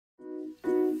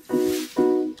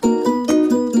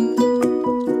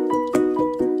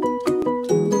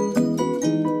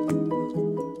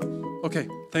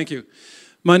Thank you.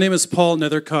 My name is Paul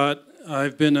Nethercott.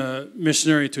 I've been a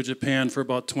missionary to Japan for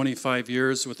about 25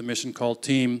 years with a mission called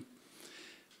Team.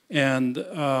 And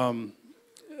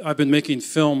I've been making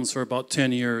films for about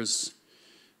 10 years.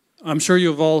 I'm sure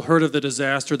you've all heard of the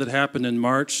disaster that happened in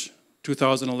March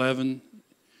 2011,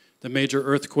 the major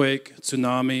earthquake,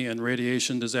 tsunami, and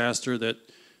radiation disaster that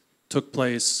took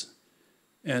place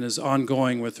and is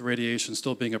ongoing with radiation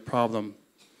still being a problem.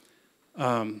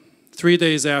 3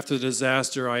 days after the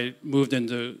disaster, I moved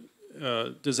into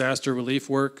disaster relief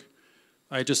work.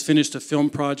 I just finished a film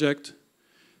project,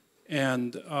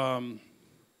 and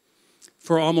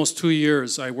for almost 2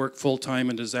 years, I worked full-time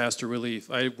in disaster relief.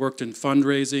 I worked in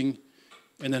fundraising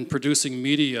and then producing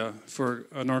media for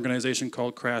an organization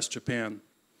called Crash Japan.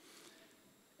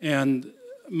 And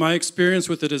my experience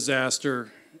with the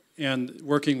disaster and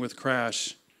working with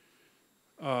Crash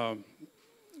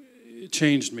it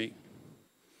changed me.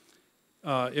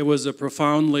 It was a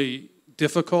profoundly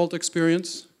difficult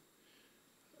experience,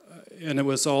 and it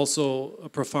was also a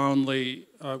profoundly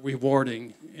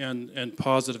rewarding and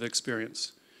positive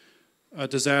experience.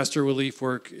 Disaster relief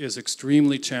work is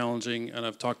extremely challenging, and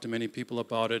I've talked to many people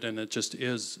about it, and it just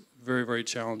is very, very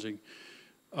challenging.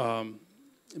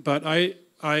 But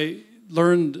I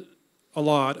learned a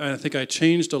lot, and I think I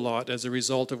changed a lot as a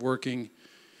result of working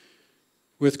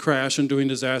with Crash and doing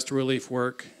disaster relief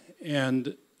work.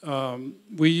 And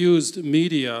we used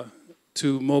media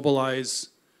to mobilize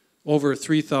over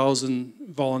 3,000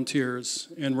 volunteers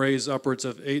and raise upwards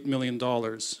of $8 million.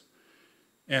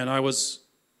 And I was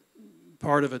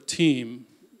part of a team,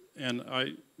 and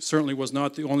I certainly was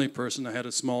not the only person. I had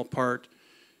a small part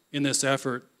in this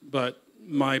effort, but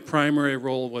my primary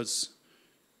role was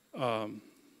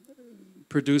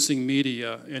producing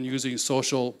media and using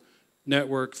social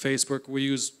network, Facebook. We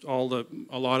used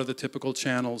a lot of the typical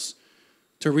channels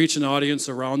to reach an audience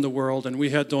around the world, and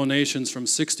we had donations from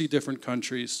 60 different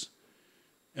countries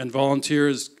and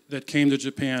volunteers that came to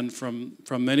Japan from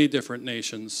many different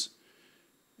nations.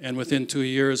 And within 2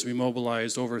 years, we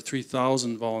mobilized over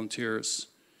 3,000 volunteers.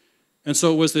 And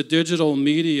so it was the digital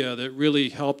media that really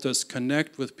helped us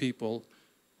connect with people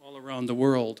all around the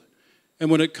world. And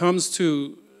when it comes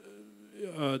to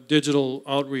digital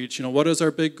outreach, you know, what is our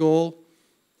big goal?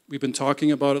 We've been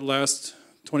talking about it last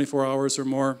 24 hours or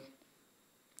more.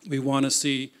 We want to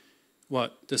see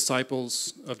what?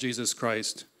 Disciples of Jesus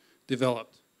Christ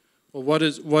developed. Well, what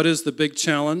is the big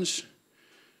challenge?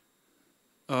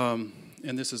 And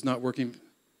this is not working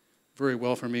very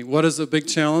well for me. What is the big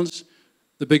challenge?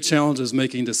 The big challenge is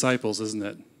making disciples, isn't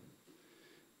it?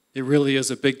 It really is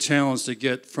a big challenge to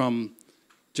get from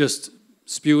just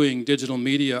spewing digital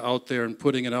media out there and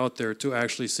putting it out there to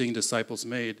actually seeing disciples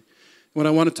made. What I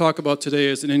want to talk about today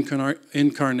is an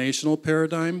incarnational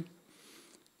paradigm.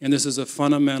 And this is a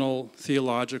fundamental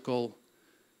theological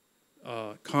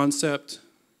concept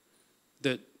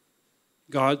that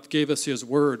God gave us His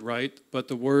Word, right? But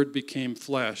the Word became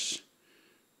flesh.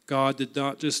 God did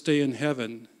not just stay in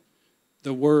heaven.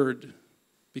 The Word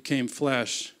became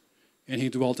flesh, and He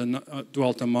dwelt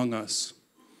among us.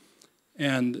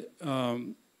 And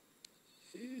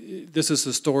this is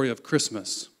the story of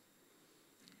Christmas,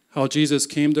 how Jesus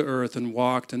came to earth and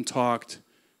walked and talked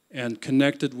and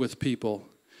connected with people.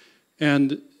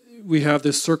 And we have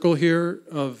this circle here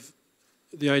of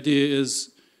the idea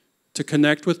is to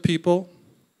connect with people.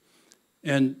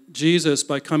 And Jesus,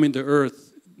 by coming to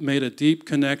earth, made a deep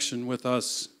connection with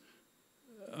us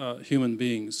human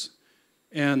beings.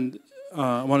 And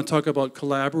I want to talk about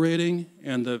collaborating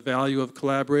and the value of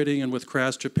collaborating. And with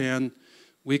Crash Japan,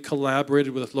 we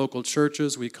collaborated with local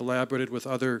churches. We collaborated with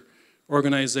other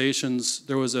organizations.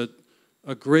 There was a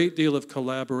great deal of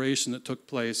collaboration that took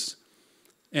place.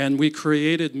 And we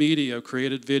created media,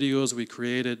 created videos, we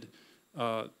created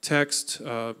text,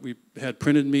 we had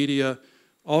printed media,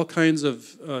 all kinds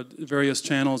of various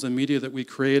channels and media that we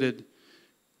created,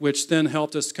 which then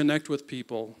helped us connect with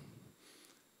people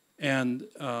and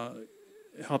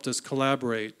helped us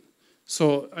collaborate.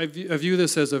 So I view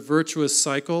this as a virtuous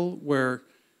cycle where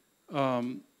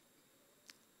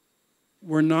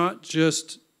we're not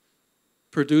just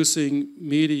producing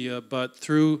media, but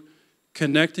through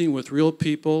connecting with real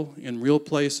people in real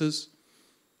places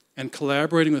and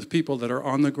collaborating with people that are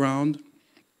on the ground,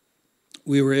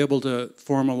 we were able to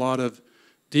form a lot of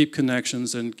deep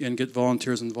connections and get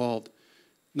volunteers involved.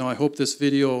 Now, I hope this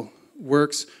video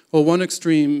works. Well, one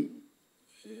extreme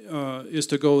is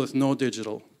to go with no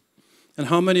digital. And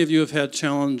how many of you have had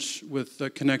challenge with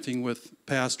connecting with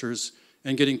pastors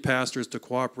and getting pastors to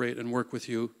cooperate and work with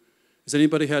you? Has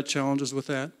anybody had challenges with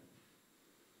that?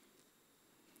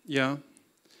 Yeah?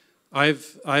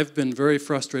 I've been very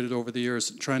frustrated over the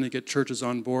years trying to get churches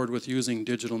on board with using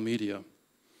digital media.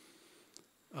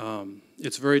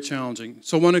 It's very challenging.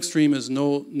 So one extreme is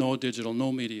no digital,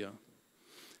 no media.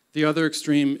 The other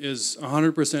extreme is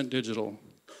 100% digital.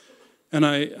 And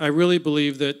I really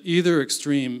believe that either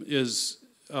extreme is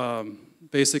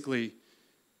basically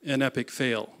an epic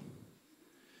fail.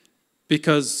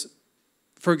 Because,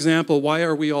 for example, why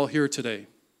are we all here today?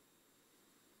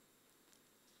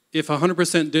 If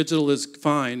 100% digital is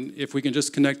fine, if we can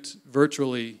just connect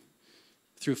virtually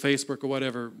through Facebook or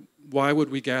whatever, why would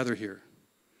we gather here?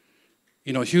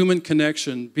 You know, human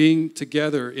connection, being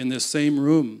together in this same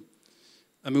room.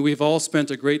 I mean, we've all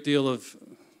spent a great deal of,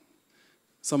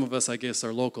 some of us, I guess,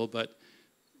 are local, but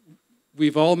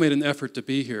we've all made an effort to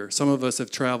be here. Some of us have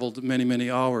traveled many,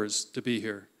 many hours to be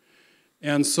here.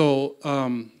 And so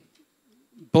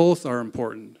both are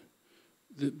important.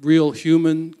 The real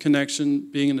human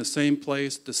connection, being in the same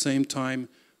place at the same time,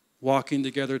 walking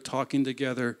together, talking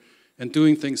together, and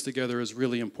doing things together is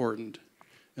really important.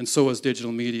 And so is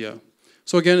digital media.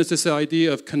 So again, it's this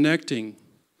idea of connecting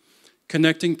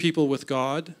people with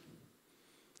God,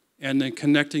 and then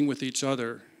connecting with each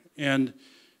other. And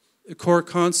the core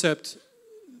concept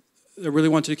I really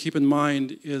want you to keep in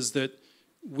mind is that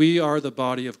we are the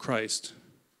body of Christ.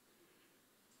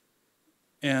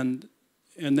 And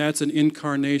that's an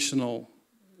incarnational,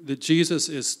 that Jesus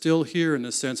is still here in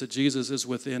the sense that Jesus is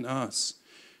within us.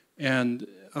 And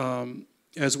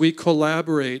as we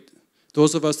collaborate,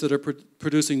 those of us that are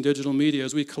producing digital media,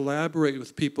 as we collaborate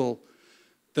with people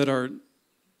that are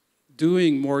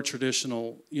doing more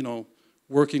traditional,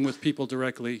 working with people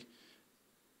directly,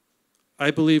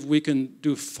 I believe we can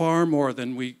do far more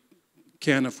than we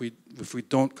can if we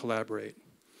don't collaborate.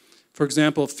 For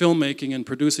example, filmmaking and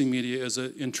producing media is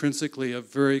intrinsically a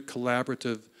very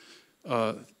collaborative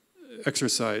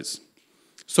exercise.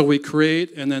 So we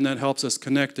create, and then that helps us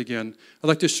connect again. I'd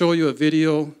like to show you a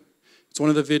video. It's one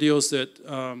of the videos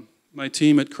that my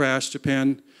team at Crash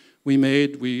Japan, we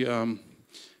made. We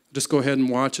just go ahead and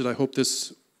watch it. I hope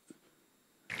this...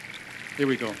 Here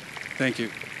we go. Thank you.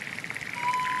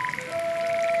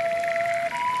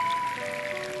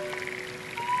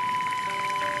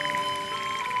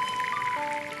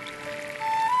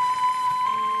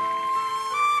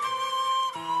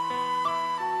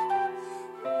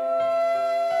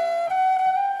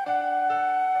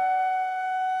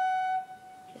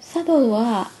茶道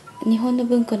は日本の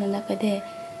文化の中で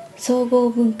総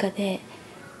合文化で、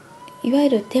いわ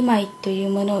ゆる点前という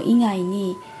もの以外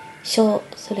に書、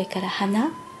それから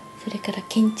花、それから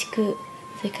建築、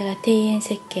それから庭園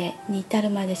設計に至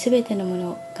るまで全てのも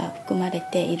のが含まれ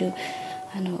ている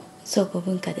総合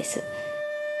文化です。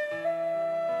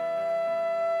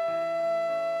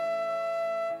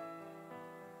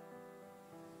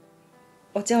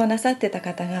お茶をなさってた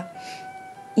方が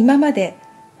今まで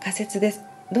仮設です。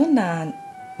どんな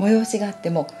催しがあって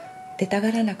も出た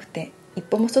がらなくて一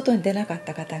歩も外に出なかっ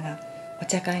た方がお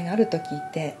茶会があると聞い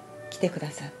て来てくだ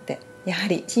さって、やは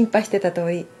り心配してた通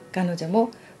り彼女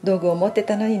も道具を持って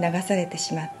たのに流されて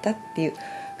しまったっていう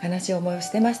悲しい思いを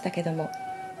してましたけども、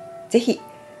ぜひ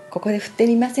ここで振って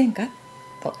みませんか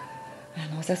と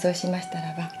お誘いしました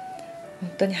らば、本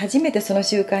当に初めてその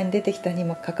集会に出てきたに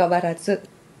もかかわらず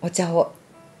お茶を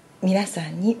皆さ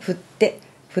んに振って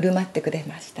振る舞ってくれ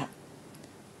ました。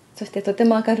そしてとて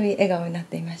も明るい笑顔になっ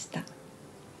ていました。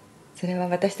それは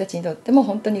私たちにとっても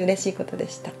本当に嬉しいことで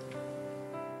した。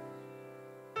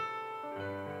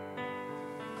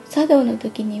茶道の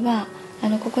時には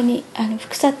ここにふ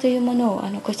くさというもの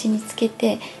を腰につけ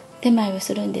て手前を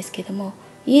するんですけども、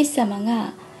イエス様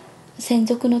が専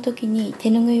属の時に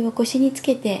手ぬぐいを腰につ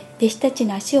けて弟子たち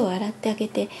の足を洗ってあげ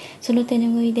て、その手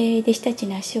ぬぐいで弟子たち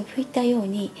の足を拭いたよう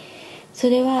に、そ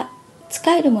れは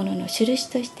使えるものの印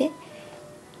として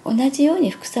同じよう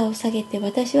にふくさを下げて、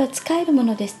私は使えるも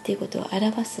のですっていうことを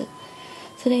表す。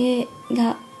それ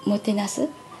がもてなす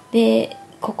で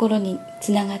心に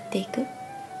つながっていく。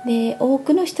で多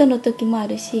くの人の時もあ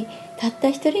るし、たっ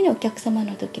た一人のお客様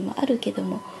の時もあるけど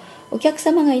も、お客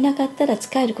様がいなかったら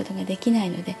使えることができない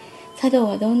ので、茶道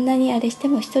はどんなにあれして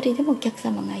も一人でもお客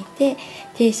様がいて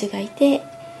亭主がいて、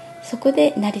そこ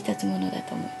で成り立つものだ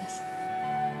と思います。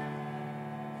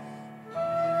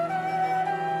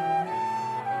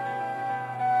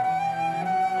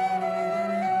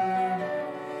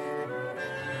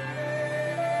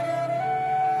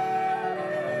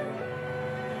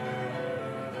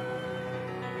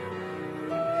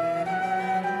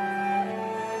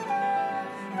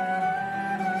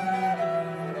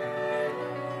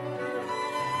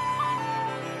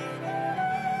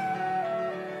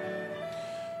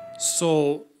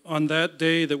So on that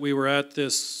day that we were at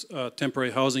this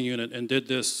temporary housing unit and did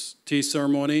this tea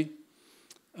ceremony,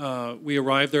 we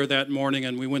arrived there that morning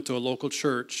and we went to a local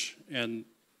church, and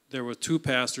there were 2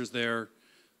 pastors there,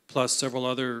 plus several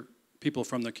other people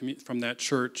from that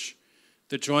church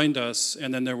that joined us.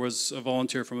 And then there was a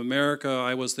volunteer from America.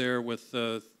 I was there with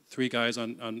 3 guys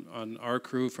on our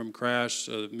crew from Crash,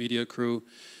 media crew,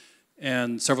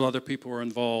 and several other people were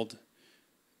involved.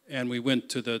 And we went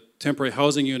to the temporary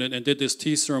housing unit and did this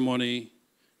tea ceremony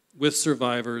with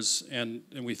survivors, and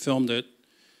we filmed it.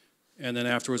 And then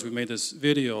afterwards we made this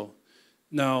video.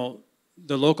 Now,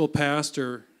 the local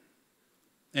pastor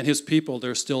and his people,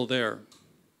 they're still there.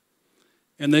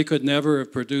 And they could never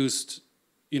have produced,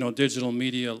 digital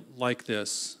media like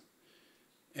this.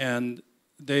 And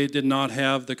they did not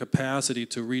have the capacity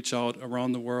to reach out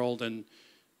around the world and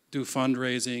do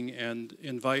fundraising and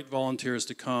invite volunteers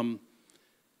to come.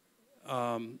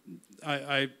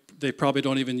 They probably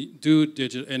don't even do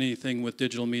anything with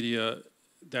digital media.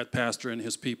 That pastor and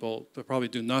his people, they probably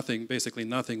do nothing, basically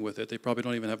nothing with it. They probably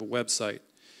don't even have a website.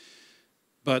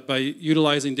 But by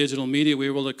utilizing digital media, we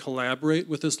were able to collaborate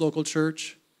with this local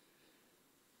church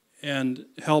and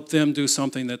help them do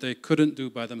something that they couldn't do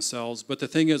by themselves. But the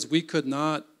thing is, we could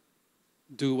not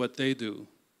do what they do.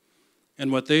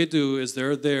 And what they do is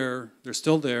they're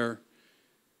still there,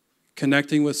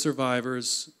 connecting with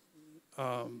survivors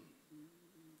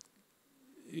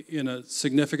in a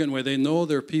significant way. They know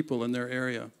their people in their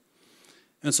area.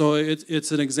 And so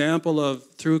it's an example of,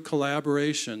 through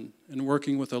collaboration and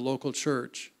working with a local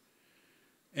church.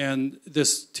 And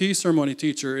this tea ceremony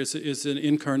teacher is an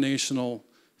incarnational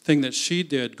thing that she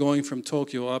did, going from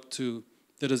Tokyo up to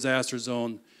the disaster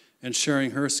zone and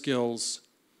sharing her skills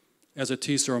as a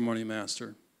tea ceremony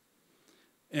master.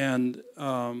 And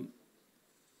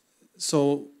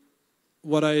so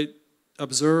what I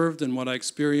observed and what I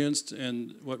experienced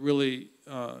and what really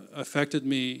affected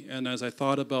me, and as I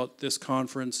thought about this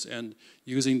conference and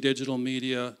using digital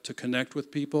media to connect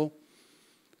with people,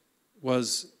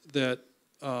 was that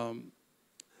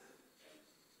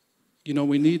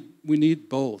we need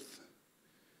both.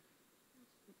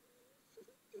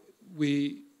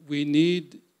 We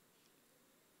need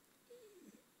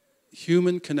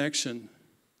human connection.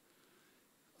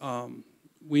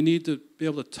 We need to be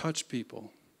able to touch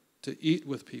people, to eat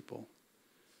with people.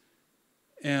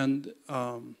 And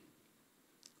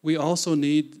we also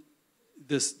need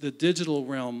the digital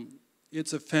realm.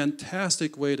 It's a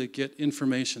fantastic way to get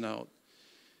information out.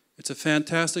 It's a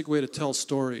fantastic way to tell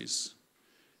stories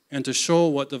and to show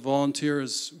what the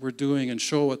volunteers were doing and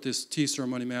show what this tea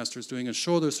ceremony master is doing and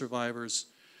show the survivors.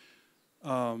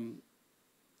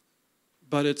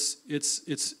 But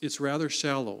it's rather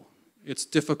shallow. It's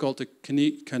difficult to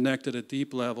connect at a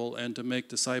deep level and to make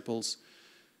disciples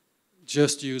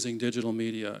just using digital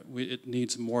media. It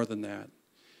needs more than that.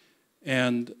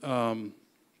 And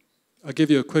I'll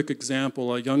give you a quick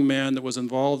example. A young man that was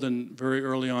involved very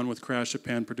early on with Crash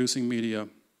Japan producing media.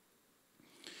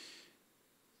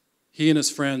 He and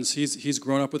his friends, he's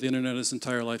grown up with the internet his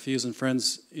entire life. He and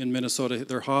friends in Minnesota,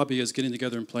 their hobby is getting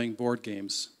together and playing board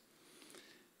games.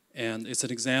 And it's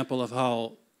an example of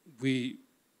how we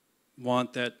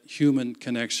want that human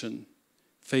connection,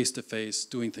 face-to-face,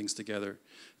 doing things together.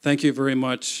 Thank you very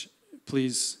much.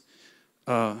 Please,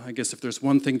 I guess if there's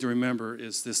one thing to remember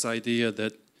is this idea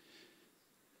that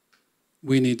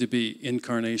we need to be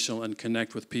incarnational and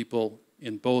connect with people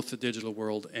in both the digital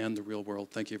world and the real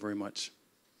world. Thank you very much.